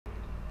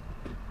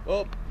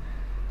Well,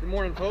 good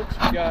morning, folks.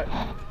 We got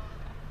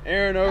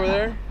Aaron over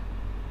there,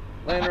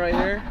 landing right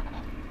here.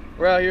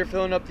 We're out here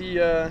filling up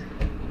the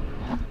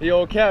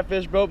old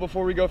catfish boat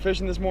before we go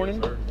fishing this morning.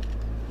 Yes, sir.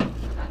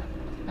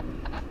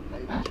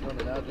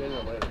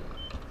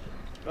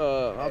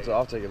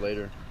 I'll take it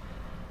later.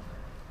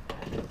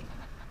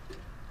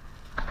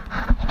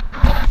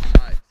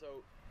 Alright,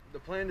 so the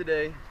plan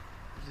today is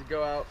to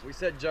go out. We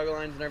set jug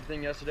lines and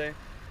everything yesterday.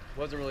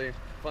 Wasn't really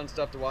fun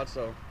stuff to watch,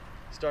 so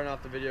starting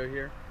off the video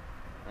here.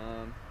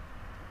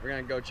 We're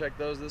gonna go check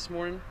those this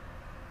morning,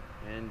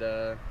 and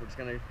we're just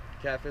gonna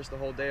catfish the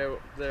whole day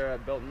over there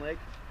at Belton Lake.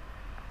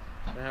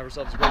 Gonna have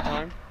ourselves a great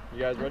time. You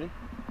guys ready?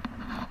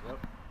 Yep.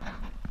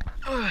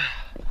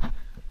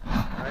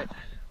 Alright,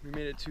 we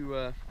made it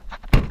to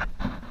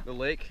the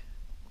lake.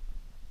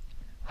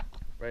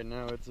 Right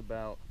now it's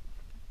about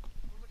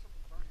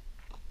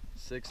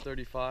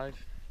 6:35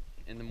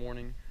 in the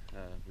morning.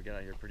 We got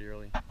out here pretty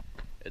early.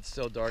 It's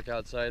still dark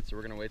outside, so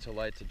we're gonna wait till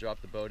light to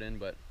drop the boat in,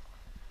 but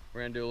we're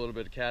gonna do a little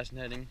bit of cast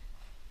netting,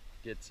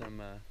 get some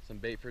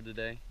bait for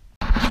today.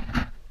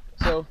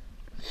 So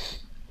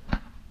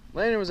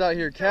Landon was out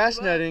here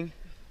cast netting.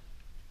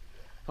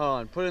 Hold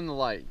on, put in the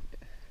light.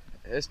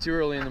 It's too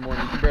early in the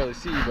morning, you can barely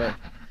see, but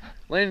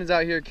Landon's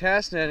out here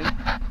cast netting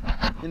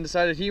and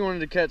decided he wanted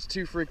to catch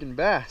 2 freaking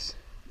bass.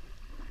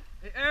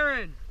 Hey,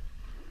 Aaron!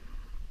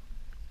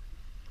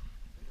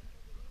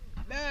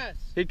 Bass!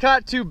 He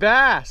caught 2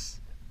 bass!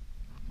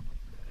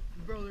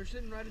 Bro, they're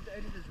sitting right at the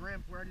edge of this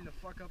ramp ready to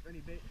fuck up any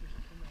bait or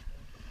something like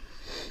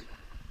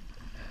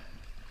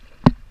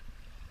that.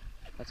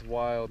 That's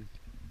wild.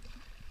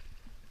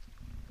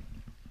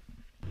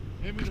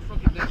 Hand me the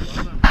fucking net,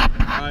 bro.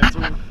 Alright,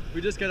 so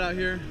we just got out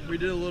here. We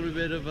did a little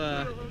bit of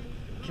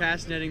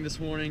cast netting this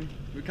morning.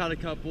 We caught a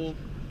couple.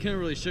 Couldn't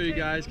really show you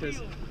guys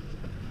because,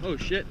 oh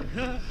shit.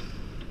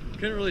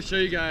 Couldn't really show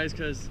you guys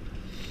because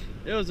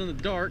it was in the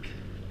dark,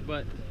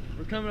 but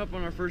we're coming up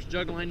on our first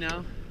jug line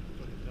now.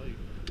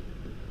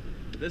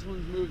 This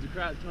one's moved a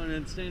crap ton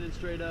and it's standing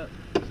straight up,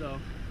 so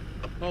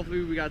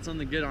hopefully we got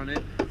something good on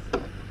it.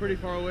 Pretty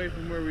far away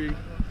from where we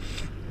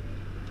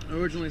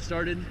originally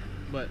started,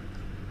 but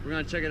we're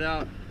gonna check it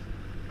out,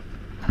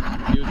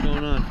 see what's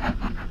going on.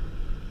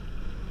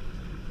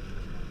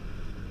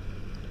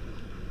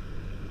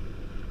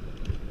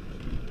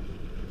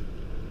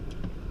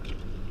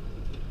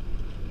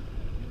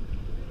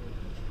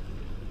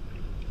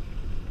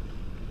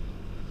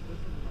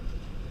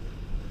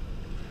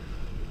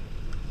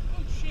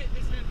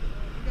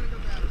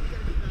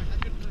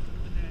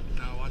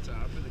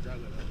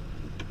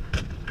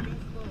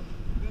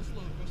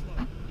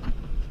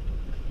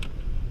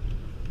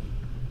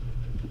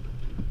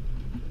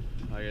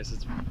 I guess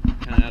it's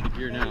kind of out of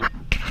gear now. Be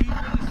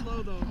really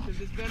slow though, because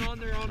it's been on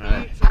there all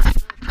night. So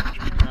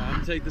I'm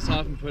gonna take this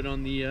off and put it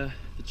on the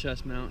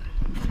chest mount.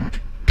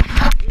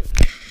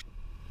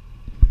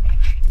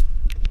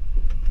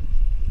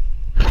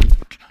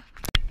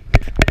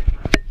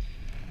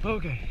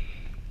 Okay,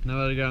 now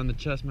that I got on the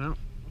chest mount,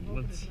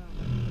 let's.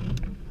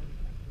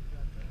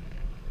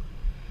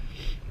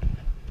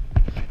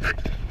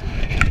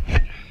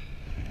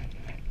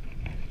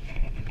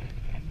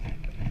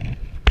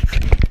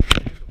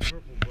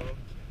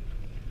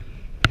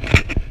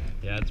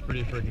 Yeah, it's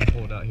pretty freaking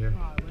cold out here.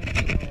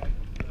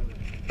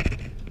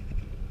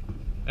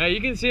 Hey, you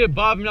can see it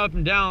bobbing up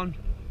and down.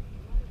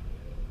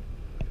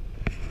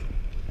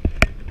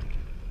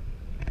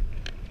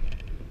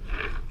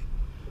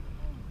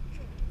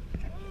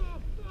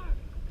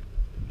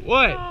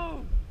 What?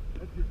 No!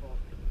 That's your fault.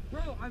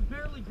 Bro, I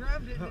barely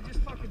grabbed it and it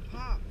just fucking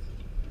popped.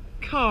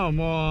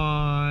 Come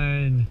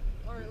on.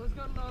 Alright, let's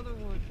go to the other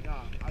one.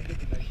 Nah, I did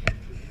the next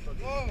one.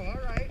 Oh,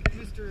 alright,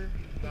 Mr.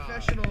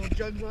 Professional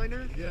Jug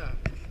Liner. Yeah,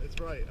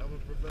 that's right. I'm a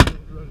professional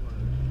jug liner.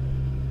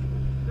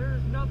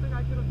 There's nothing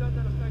I could have done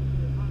that effective.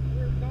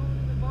 We're going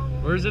in the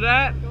bubble. Where's it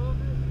at?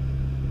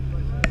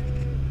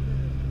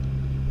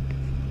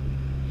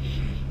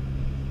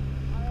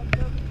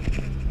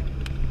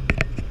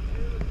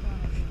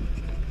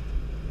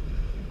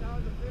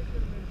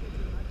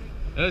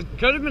 It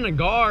could have been a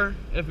gar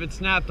if it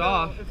snapped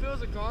off. If it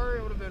was a gar,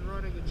 it would have been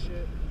running and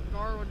shit.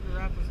 Gar wouldn't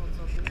wrap us on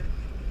something here.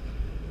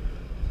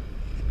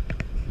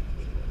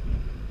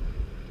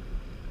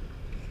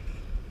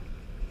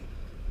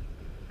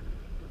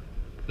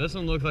 This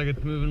one looks like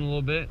it's moving a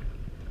little bit.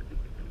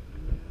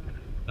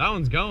 That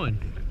one's going.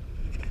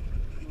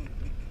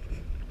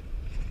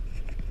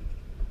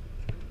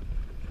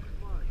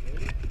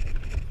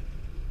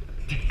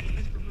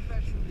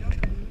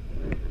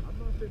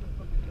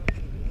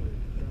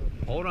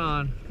 Hold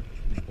on.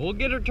 We'll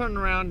get her turned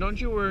around, don't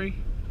you worry.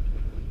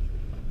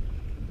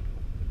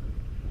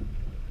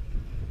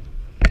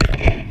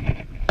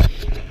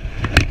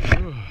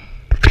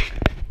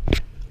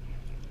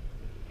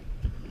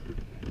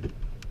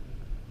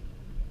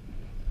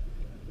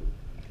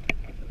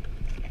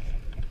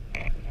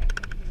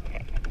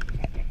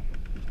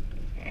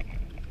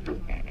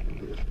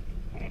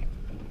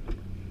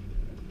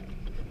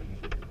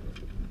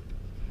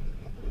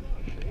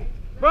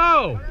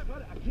 Bro! I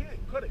can't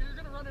cut it. You're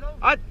gonna run it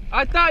over. I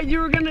I thought you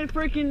were gonna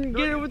freaking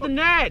get it with the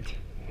net.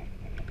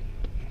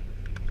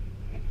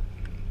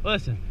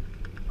 Listen.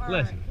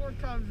 Listen. Right, 4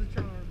 times the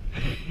charm.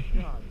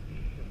 God.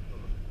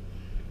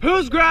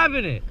 Who's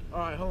grabbing it?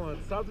 Alright, hold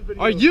on. Stop the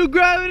video. Are you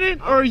grabbing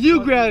it or are you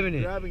fucking grabbing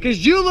it? grabbing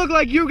Because you look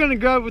like you're gonna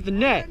grab it with the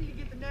net. I need to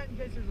get the net in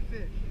case there's a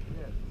fish.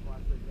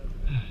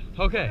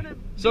 Okay.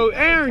 So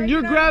Aaron,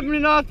 you're grabbing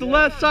it off the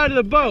left side of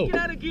the boat.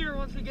 Get out of gear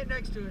once we get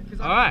next to it, because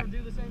All I'm right. going to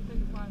do the same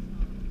thing as last time.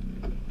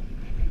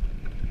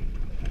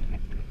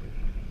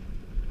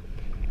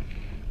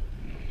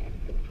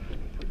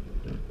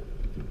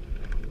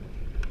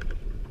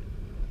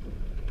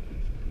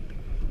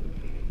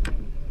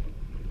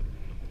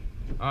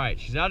 All right,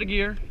 she's out of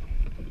gear.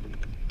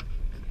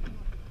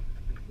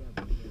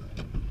 Oh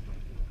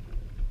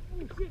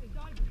shit, it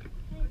died.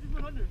 Bro, it just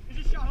went under. It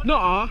just shot under.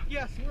 Nuh-uh.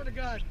 Yeah, swear to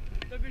God.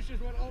 That bitch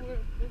just went all the way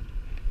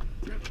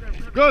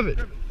up. Grab it.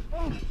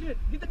 Oh shit,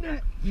 get the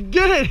net.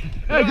 Get it.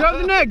 Hey, grab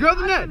the net. Grab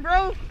the net.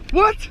 Bro.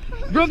 What?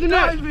 Grab the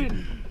net.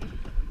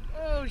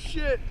 Oh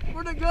shit,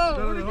 where'd it go?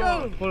 Where'd it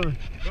go? Hold on.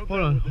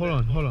 Hold on. Hold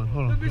on. Hold on.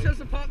 Hold That on. bitch has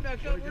to pop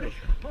back up. Where'd it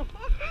go?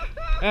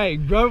 Hey,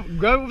 grab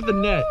it with the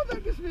net. Oh,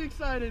 that gets me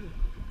excited.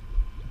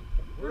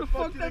 Where the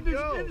fuck fuck did that it bitch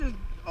go? did just...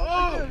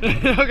 Oh!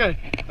 Okay.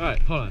 All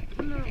right. Hold on.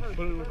 Put it in reverse.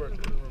 Put it in reverse.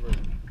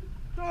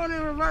 Throw it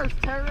in reverse,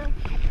 Terry.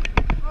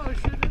 Oh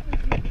shit, that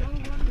bitch just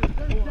don't run.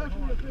 There's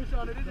definitely a fish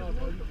on it. It No, just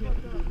bro, wants you the can't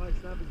fuck do up. it. Might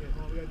snap again.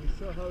 Hold on, we gotta be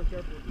so hella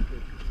careful with this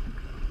bitch.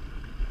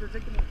 Here,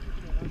 take the net.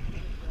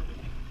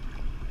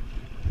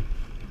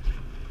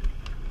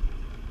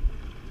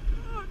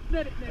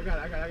 Net it, net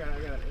I it. got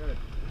it.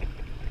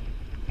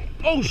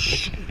 Oh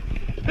shit!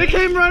 It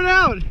came right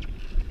out.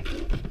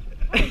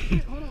 Oh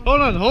shit, hold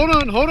on. Hold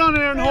on,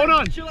 Aaron. Hold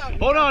on. Chill out.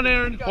 Hold on,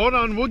 Aaron. Hold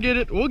on. We'll get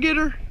it. We'll get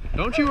her.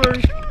 Don't you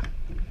worry.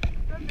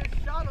 That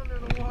bitch shot under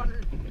the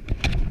water.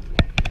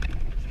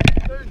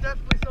 There's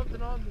definitely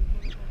something on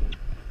this motherfucker.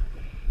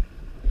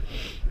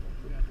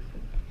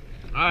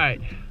 All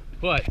right.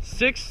 What?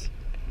 6,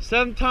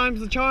 7 times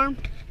the charm?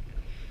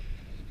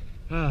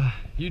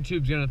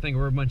 YouTube's gonna think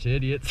we're a bunch of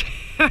idiots.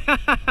 I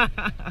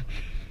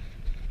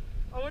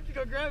went to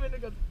go grab it and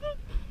it goes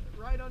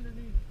right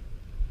underneath.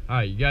 All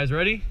right, you guys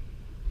ready?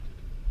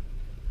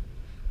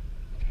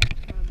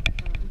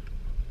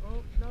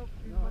 Oh, nope,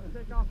 he's about to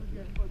take off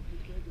again.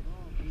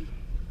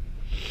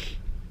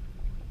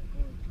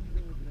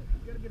 You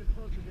gotta get it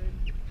closer,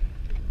 Dave.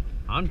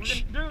 I'm.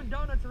 We're doing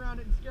donuts around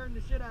it and scaring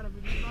the shit out of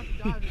it. He's about to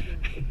dive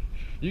again.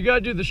 You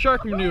gotta do the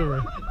shark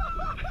maneuver.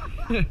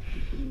 Dun,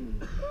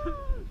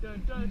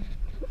 dun.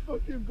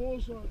 Fucking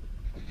bullshit.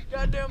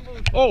 Goddamn bull.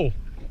 Oh,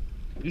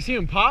 you see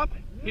him pop?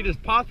 He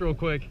just popped real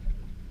quick.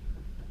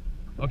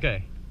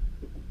 Okay.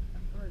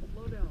 Alright,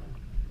 slow down.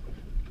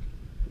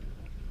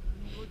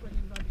 You look like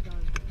he's about to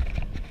dive.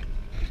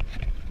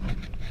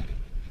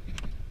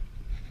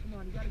 Come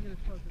on, you gotta get us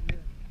closer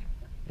here.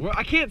 Well,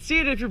 I can't see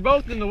it if you're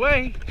both in the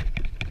way.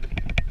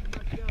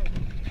 Let's go.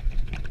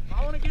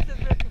 I wanna get this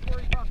bitch before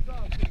he pops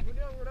off. Cause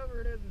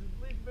whatever it is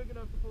at least big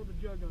enough to pull the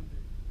jug under.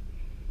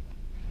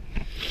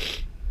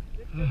 It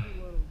could be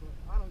little, but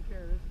I don't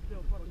care. This is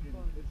still fucking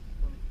fun. It's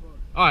fun as fuck.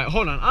 All right,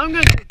 hold on. I'm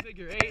gonna say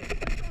figure 8.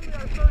 It's only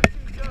our first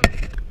 2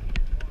 jugs.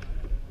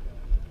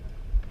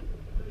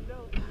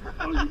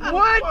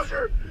 What? I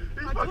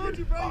told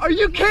you, bro. Are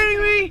you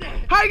kidding me?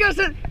 How you gonna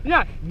say?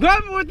 Yeah,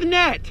 grab it with the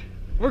net.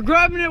 We're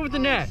grabbing it with the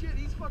net. Shit,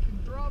 he's fucking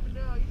dropping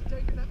now. He's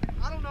taking that.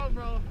 I don't know,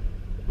 bro.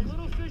 A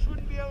little fish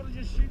wouldn't be able to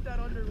just shoot that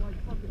under like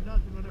fucking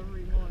nothing whenever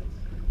he wants.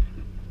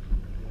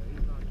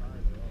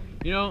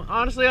 You know,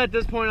 honestly, at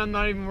this point, I'm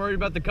not even worried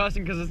about the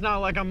cussing because it's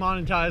not like I'm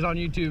monetized on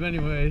YouTube,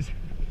 anyways.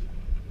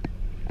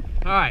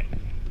 All right.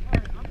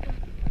 Alright, I'm gonna.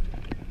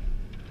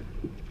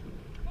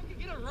 Fucking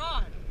get a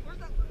rod. Where's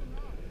that little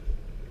rod?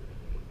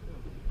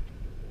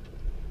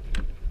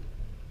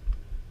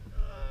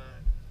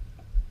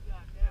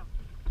 Goddamn.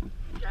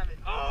 Grab it.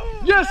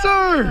 Oh! Yes,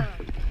 sir.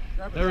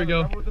 Grab it, There we grab go.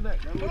 it, grab it with the net.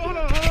 Grab it with the Hold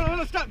net.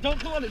 on, stop. Don't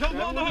pull on it. Don't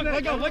pull on the hook.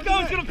 Let go, Grab it let with go.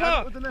 the It's net. gonna Grab it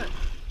pop. with the net.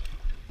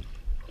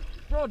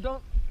 Bro,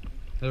 don't.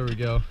 There we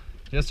go.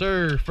 Yes,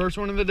 sir. First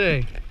one of the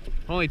day.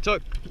 Only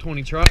took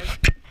 20 tries.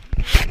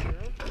 There's a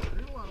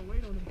lot of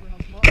weight on him for how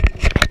small he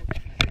is.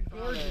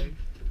 Gorgeous.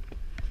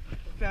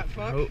 Fat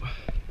fuck. Oh. You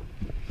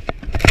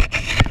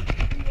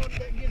want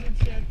that gizzard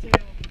shad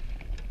tail.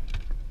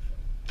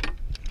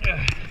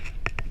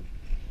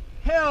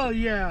 Hell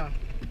yeah.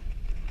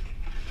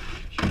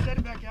 Should we set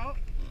it back out?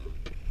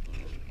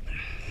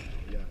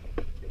 Yeah.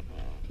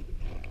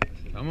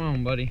 Come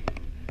on, buddy. You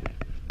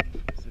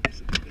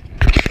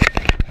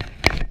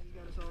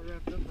got us all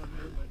wrapped up on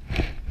there, but.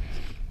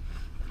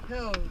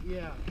 Hell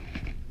yeah.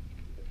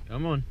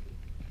 Come on.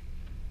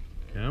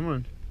 Come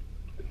on.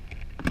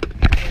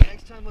 Okay,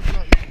 next time, let's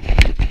not.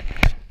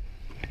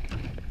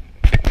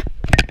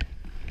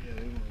 Yeah,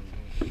 they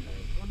won't.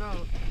 Well, no.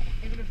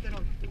 Even if they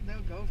don't,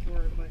 they'll go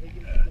for it, but it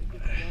gets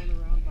blown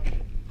around by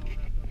getting all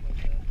wrapped up like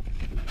that.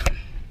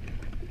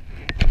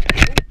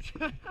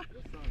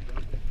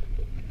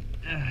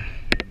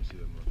 Let me see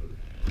that motherfucker.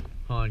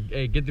 Hold on.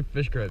 Hey, get the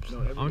fish grips. No,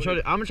 I'm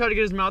gonna try to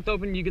get his mouth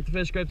open. You get the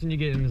fish grips and you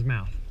get it in his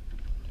mouth.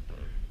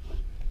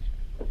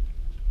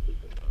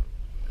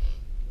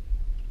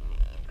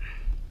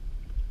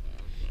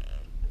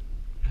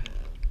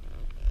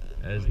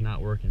 is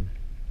not working.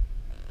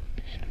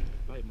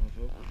 Bite,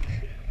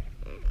 motherfucker.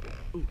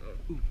 Ooh,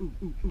 ooh, ooh,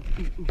 ooh, ooh,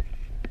 ooh, ooh.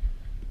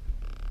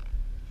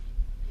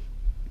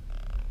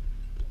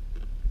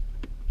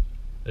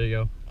 There you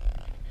go.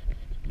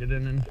 Get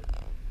in and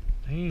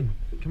aim.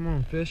 Come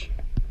on, fish.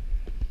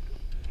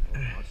 Oh,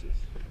 watch this.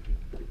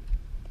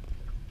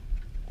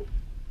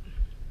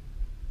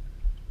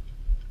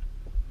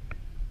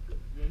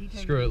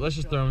 Screw it. Let's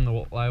just throw him in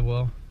the live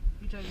well.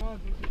 He takes one,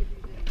 thinks he can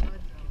get his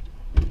lines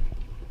out.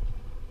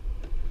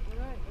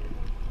 Alright.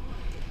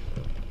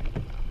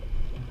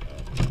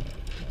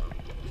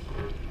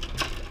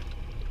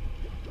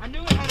 I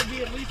knew it had to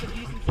be at least a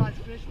decent sized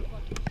fish to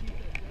fucking shoot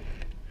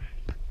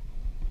that.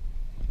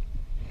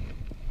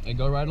 Hey,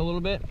 go right a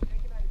little bit.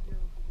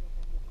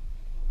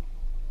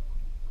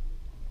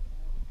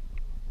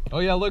 Oh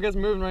yeah, look, it's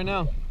moving right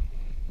now.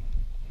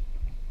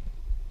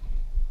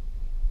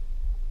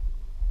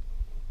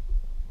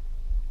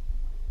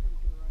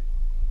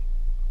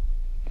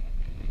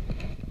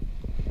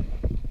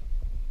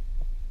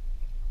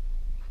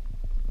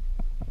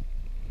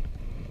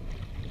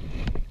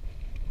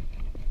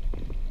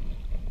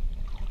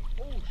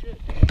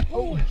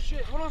 Oh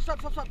shit, hold on,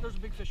 stop. There's a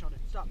big fish on it.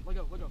 Stop, let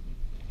go.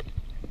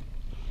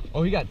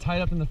 Oh, he got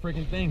tied up in the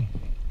freaking thing.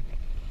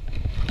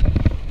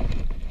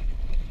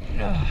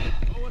 Oh,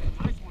 it's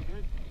a nice one,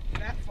 dude.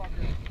 That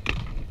fucker.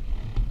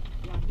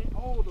 Yeah,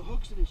 oh, the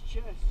hook's in his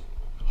chest.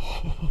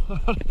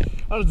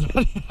 How does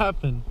that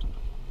happen?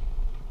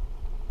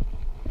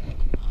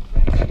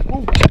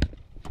 Oh.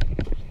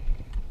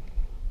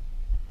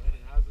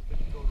 How's this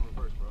thing going in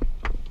reverse, bro?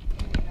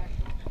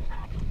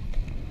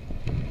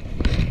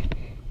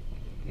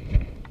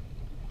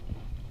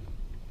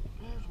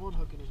 There's one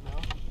hook in his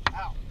mouth.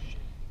 Ow,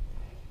 shit.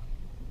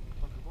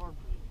 Fucking arm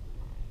print.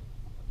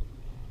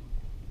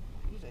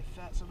 He's a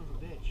fat son of a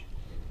bitch.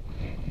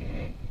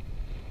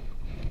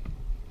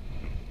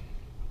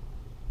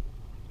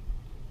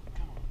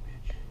 Come on,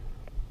 bitch.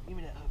 Give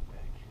me that hook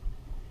back.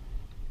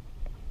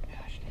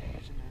 Gosh damn,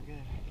 it's in there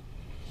good.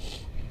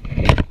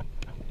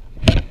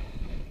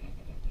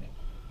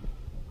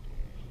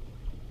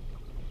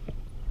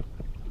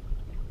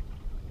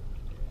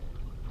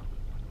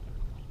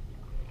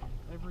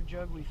 Every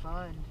jug we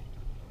find,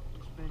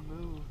 it's been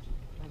moved,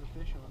 has a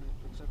fish on it,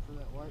 except for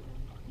that white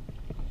one.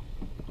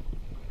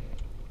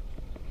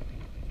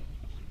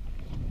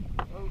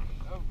 Oh.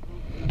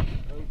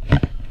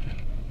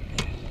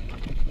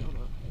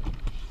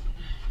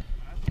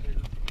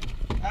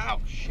 Ow,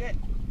 shit.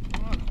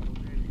 Come on.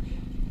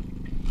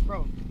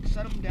 Bro,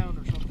 set them down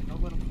or something.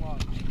 Don't let them fly.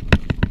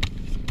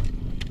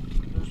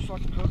 There's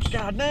fucking hooks.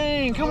 God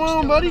dang, The come hook's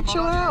on, still buddy, in them.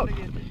 chill I'm not out.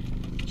 trying to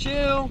get-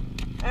 Chill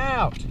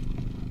out.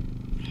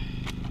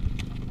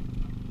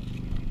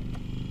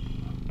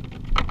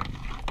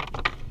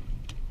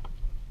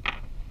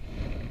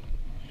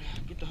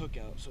 Get the hook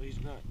out so he's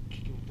not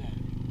kicking with that.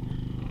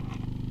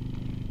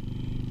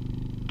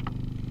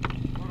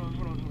 Hold on.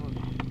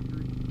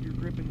 You're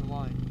gripping the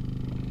line.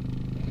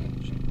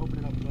 Just open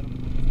it up and let him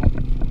flop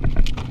it.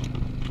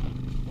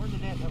 Or in the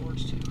net, that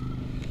works too.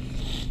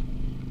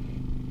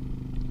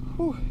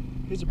 Whew,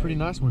 he's a pretty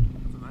nice one.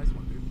 That's a nice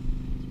one,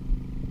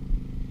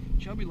 dude.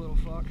 Chubby little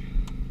fuck.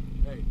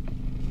 Hey.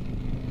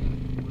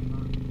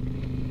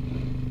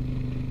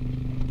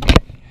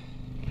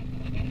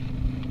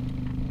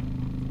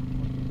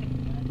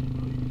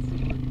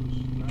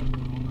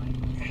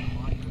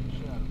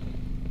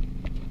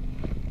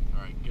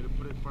 Alright, get it,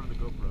 put it in front of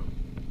the GoPro.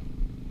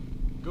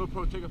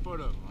 GoPro, take a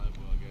photo. Live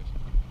well, I guess.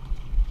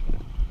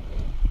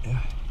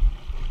 Yeah.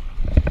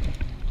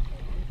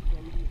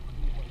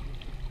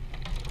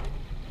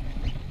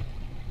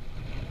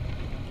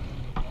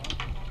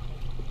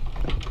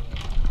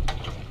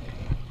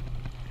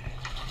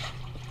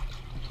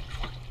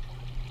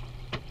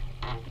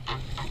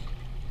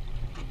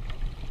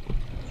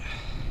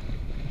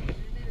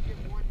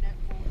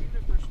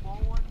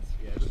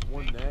 Yeah, just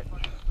one net.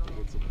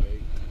 Get some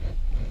bait.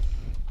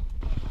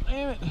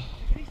 Damn it.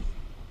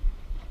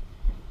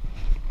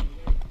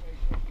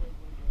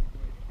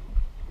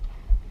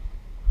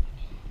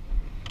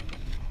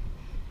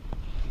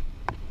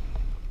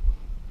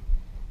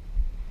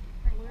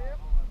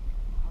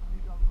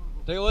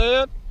 Take a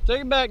lip.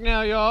 Take it back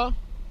now, y'all.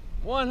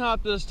 One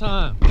hop this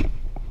time.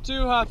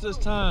 Two hops this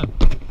time.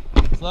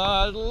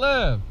 Slide to the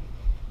left.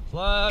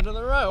 Slide to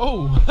the right.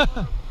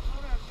 Oh.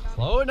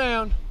 Slow it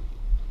down.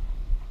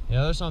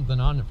 Yeah, there's something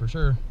on it for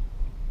sure.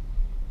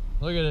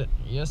 Look at it.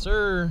 Yes,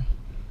 sir.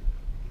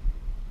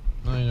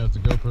 I don't even know if the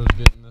GoPro's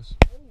getting this.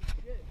 Oh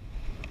shit.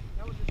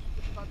 That was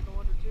just about to go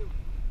under too.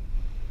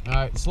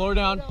 Alright, slow her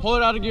down. Pull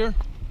it out of gear.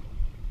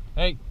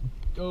 Hey,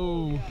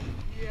 go.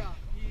 Yeah,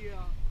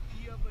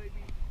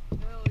 baby.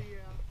 Hell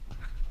yeah.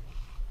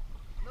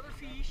 Another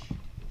fish.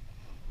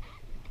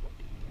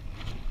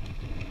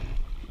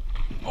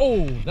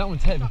 Oh, that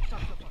one's heavy.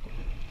 Stop.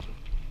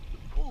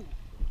 Oh.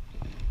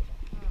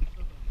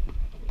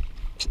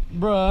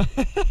 Bruh.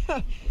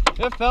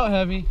 It felt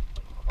heavy.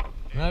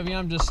 Maybe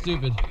I'm just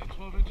stupid.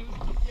 12 inches?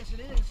 Yes, it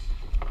is. Then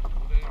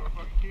we're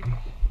fucking keeping it.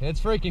 It's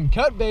freaking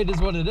cut bait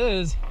is what it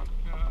is.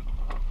 Yeah.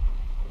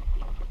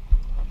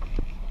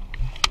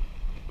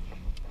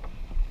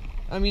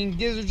 I mean,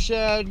 gizzard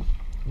shad,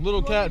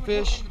 little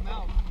catfish.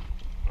 Yeah,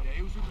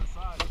 he was hooked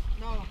inside.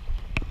 No.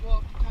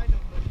 Well, kind of,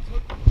 but he's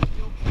hooked in the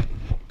gill plate.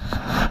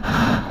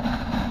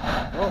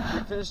 Well, we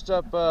finished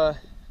up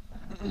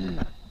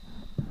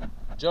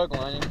jug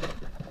lining.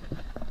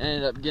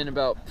 Ended up getting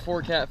about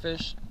 4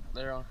 catfish.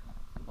 They're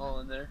all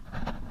in there,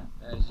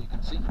 as you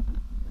can see.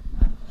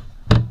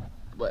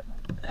 But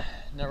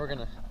now we're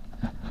gonna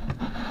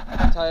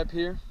tie up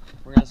here.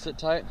 We're gonna sit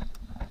tight.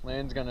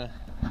 Land's gonna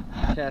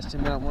cast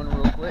him out one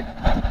real quick.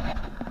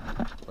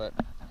 But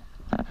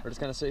we're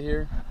just gonna sit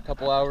here a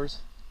couple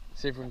hours,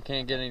 see if we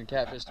can't get any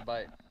catfish to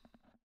bite.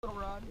 Little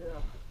rod. Yeah.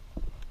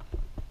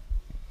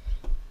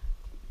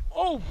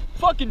 Oh,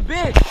 fucking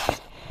big!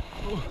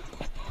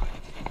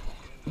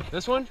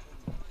 This one?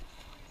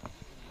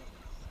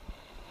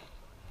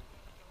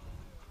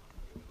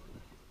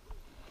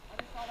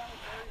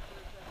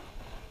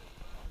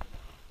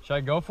 Should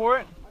I go for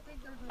it? I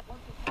think there's a bunch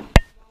of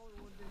smaller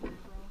ones in here,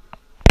 bro.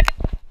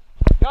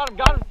 Got him,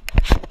 got him!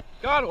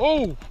 Got him!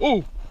 Oh!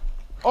 Oh!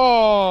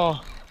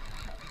 Oh!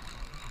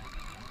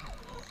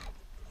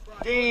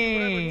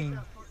 Dang!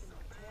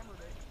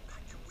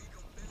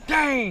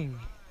 Dang!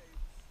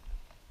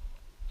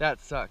 That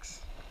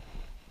sucks.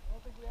 I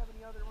don't think we have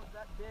any other ones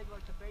that big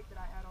like the bait that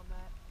I had on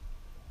that.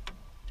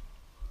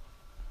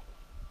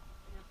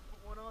 You have to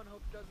put one on,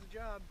 hope it does the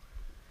job.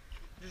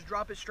 Just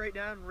drop it straight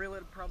down and reel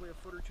it probably a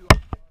foot or two off the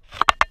bottom.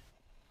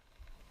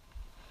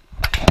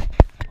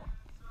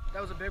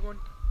 That was a big one.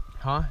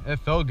 Huh? It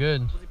felt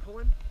good. Was he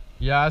pulling?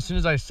 Yeah, as soon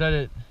as I set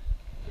it.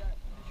 Yeah.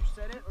 Did you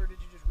set it or did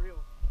you just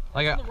reel?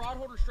 Like the rod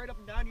holder straight up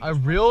and down. I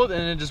reeled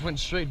and it just went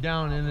straight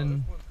down and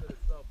then.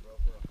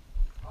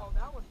 Oh,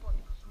 that one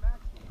fucking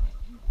smacked me.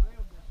 You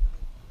railed this.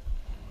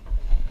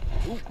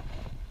 Ooh.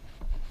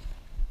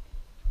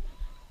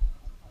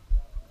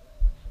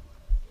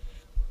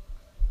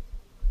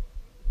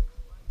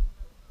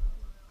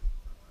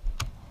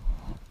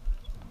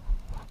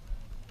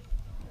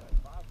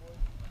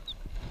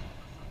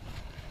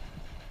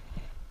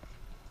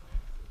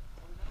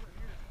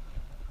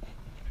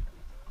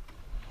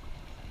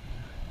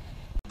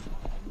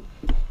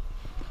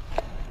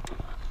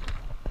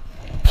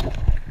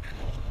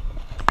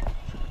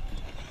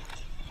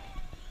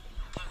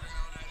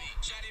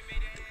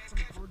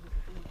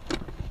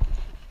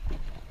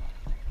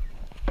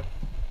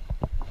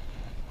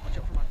 Watch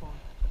out for my phone.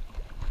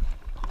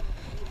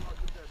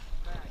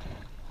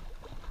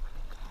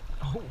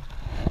 Oh.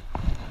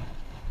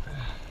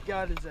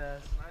 Got his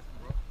ass.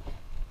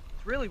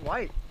 It's really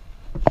white.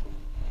 I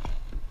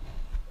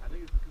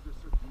think it's because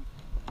they're so deep.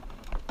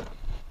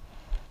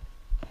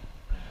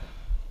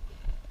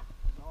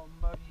 It's all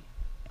muggy.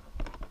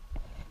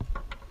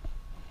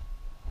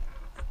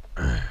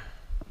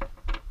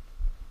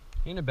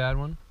 Ain't a bad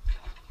one.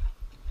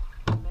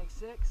 Make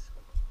 6.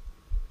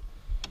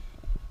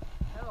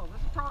 Hell,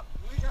 this is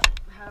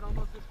we had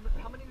almost this.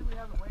 How many did we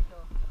have in Waco?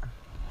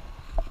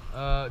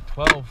 12.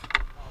 Oh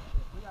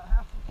shit, we got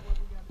half of what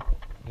we got in Waco.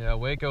 Yeah,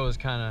 Waco is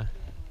kind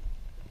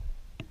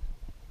of.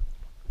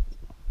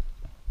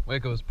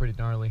 Waco is pretty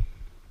gnarly.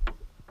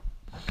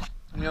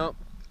 You know,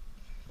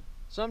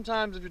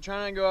 sometimes if you're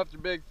trying to go after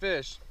big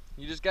fish,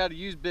 you just got to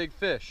use big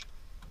fish.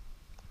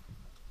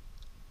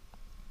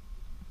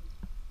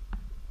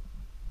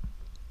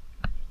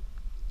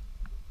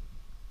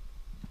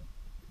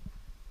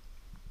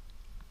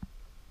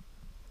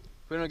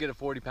 If we don't get a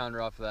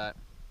 40-pounder off of that,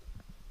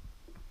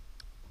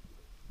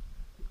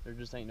 there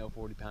just ain't no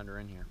 40-pounder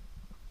in here.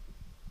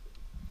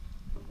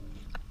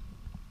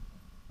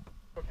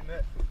 Fucking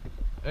net.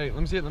 Hey, let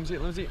me see it, let me see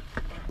it, let me see it.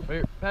 Right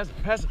here, pass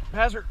it, pass it,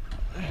 pass her.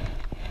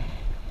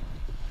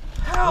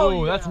 Hell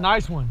Oh, that's a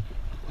nice one.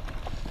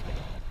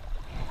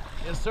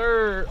 Yes,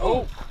 sir.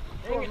 Oh.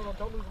 Dang it.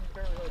 Don't lose him,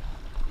 barely hook.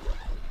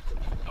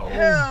 Oh.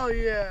 Hell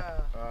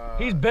yeah.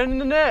 He's bending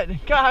the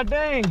net. God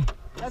dang.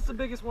 That's the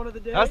biggest one of the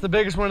day. That's the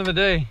biggest one of the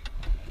day.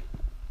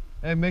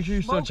 Hey, make sure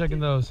you're still Smoked checking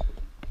it. those.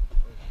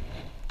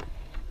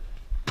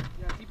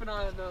 Yeah, keep an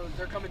eye on those.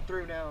 They're coming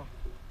through now.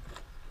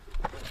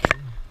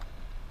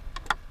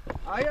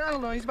 I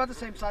don't know. He's about the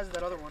same size as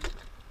that other one.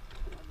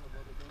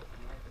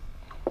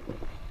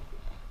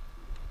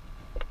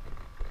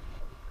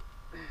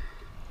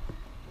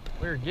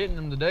 We're getting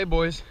them today,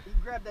 boys. He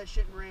grabbed that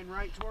shit and ran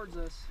right towards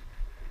us.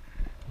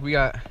 We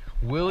got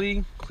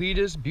Willie,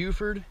 Cletus,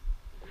 Buford.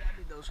 Yeah, I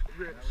need those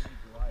grips.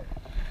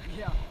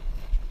 Yeah.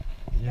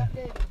 Yeah. Got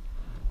David.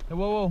 Hey,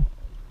 whoa, whoa.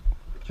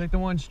 Check the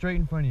one straight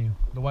in front of you,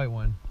 the white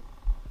one.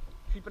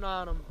 Keep an eye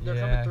on them. They're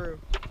Yeah. coming through.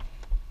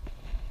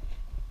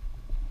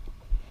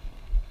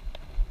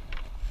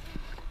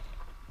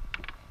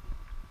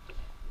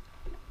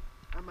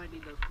 I might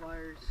need those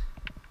pliers.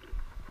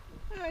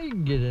 Yeah, you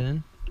can get it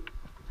in.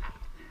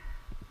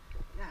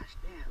 Gosh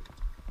damn.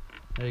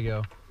 There you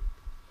go.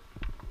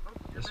 Oh,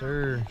 Yes,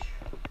 sir.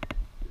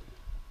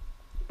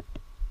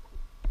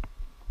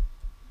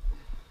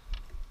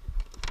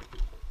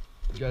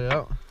 You got it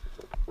out?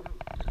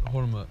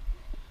 Hold him up.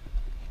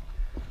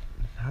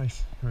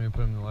 Nice. You want me to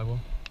put him in the live well?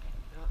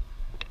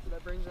 So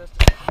that brings us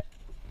to.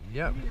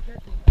 Yep. You need to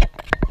catch one.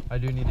 I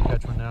do need to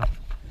catch one now.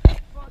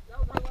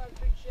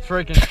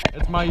 Freaking,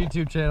 it's my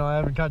YouTube channel. I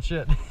haven't caught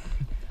shit.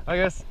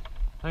 I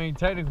mean,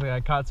 technically, I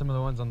caught some of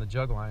the ones on the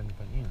jug line,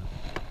 but you know,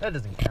 that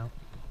doesn't count.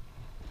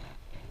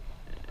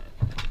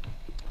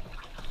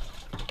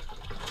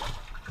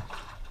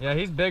 Yeah,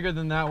 he's bigger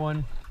than that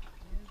one.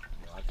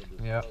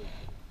 Yeah.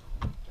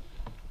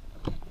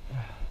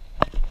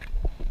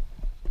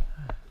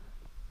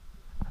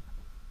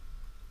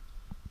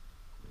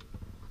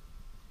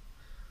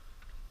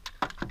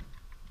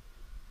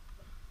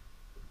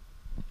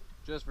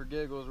 Just for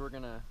giggles, we're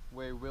gonna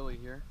weigh Willie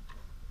here.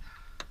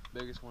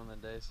 Biggest one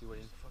of the day, see what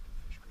he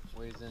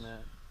weighs in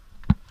at.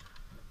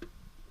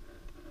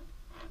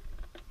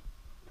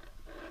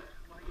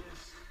 My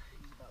guess,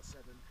 he's about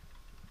 7.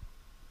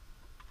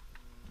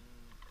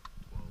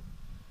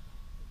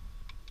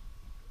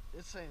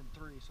 It's saying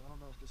 3, so I don't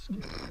know if this scale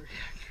is very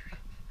accurate.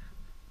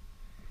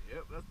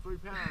 Yep, that's 3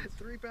 pounds.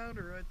 3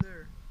 pounder right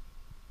there.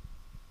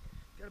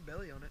 Got a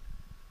belly on it.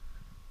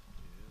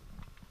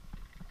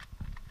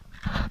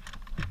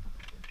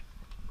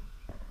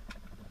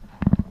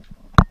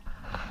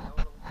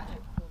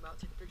 Pull him out,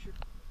 take a picture.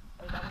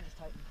 Oh, that one just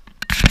tightened.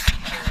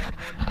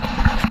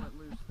 One went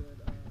loose.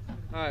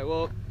 Alright,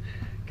 well,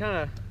 kind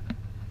of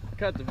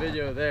cut the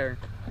video there.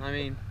 I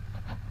mean,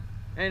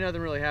 ain't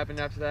nothing really happened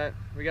after that.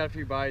 We got a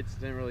few bites,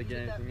 didn't really get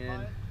anything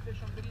in. Fish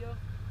on video?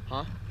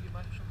 Huh? Did you get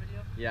my fish on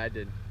video? Yeah, I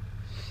did.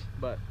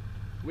 But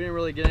we didn't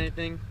really get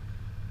anything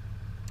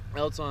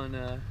else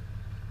on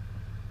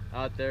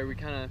out there. We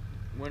kind of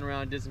went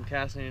around, did some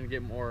casting to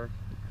get more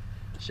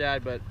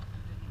shad, but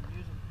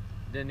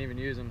didn't even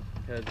use them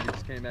because we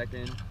just came back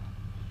in.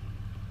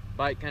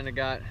 Bite kind of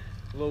got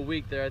a little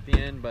weak there at the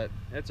end, but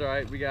it's all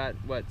right. We got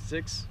what,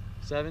 6,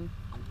 7?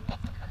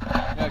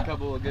 Got a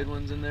couple of good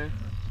ones in there.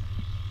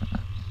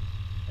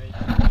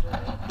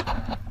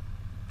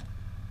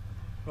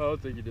 Well, I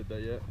don't think you did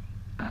that yet.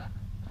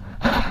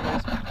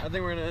 Anyways, I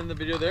think we're gonna end the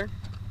video there.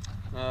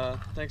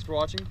 Thanks for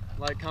watching.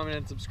 Like, comment,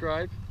 and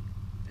subscribe.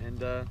 And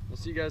we'll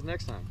see you guys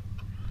next time.